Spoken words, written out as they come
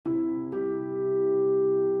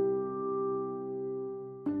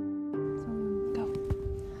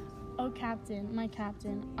my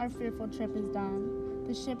captain, our fearful trip is done.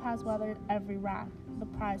 The ship has weathered every rack, the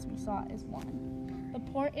prize we sought is won. The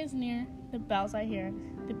port is near, the bells I hear,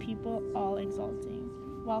 the people all exulting,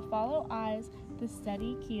 while follow eyes the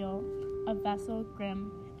steady keel, a vessel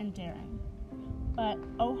grim and daring. But,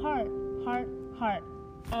 oh heart, heart, heart,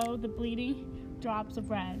 oh the bleeding drops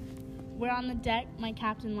of red, where on the deck my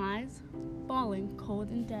captain lies, falling cold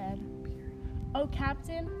and dead. Oh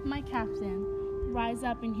captain, my captain, rise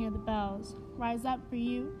up and hear the bells. Rise up, for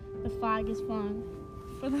you the flag is flung,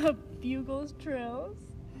 for the bugles trills.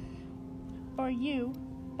 For you,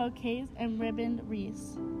 bouquets and ribboned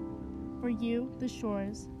wreaths. For you, the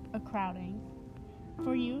shores a crowding.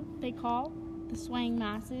 For you, they call the swaying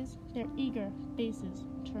masses, their eager faces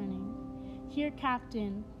turning. Here,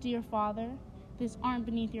 captain, dear father, this arm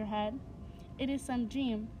beneath your head. It is some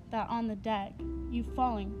dream that on the deck you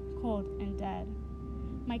falling cold and dead.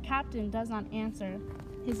 My captain does not answer,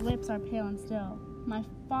 his lips are pale and still. My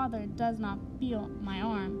father does not feel my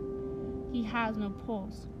arm, he has no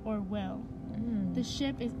pulse or will. The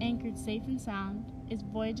ship is anchored safe and sound, its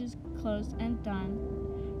voyage is closed and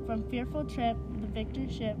done. From fearful trip, the victor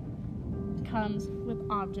ship comes with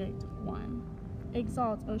object won.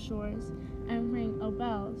 Exalt, O shores, and ring, O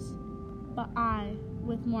bells, but I,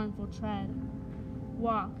 with mournful tread,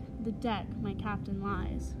 walk the deck my captain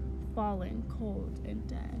lies, fallen cold and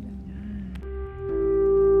dead.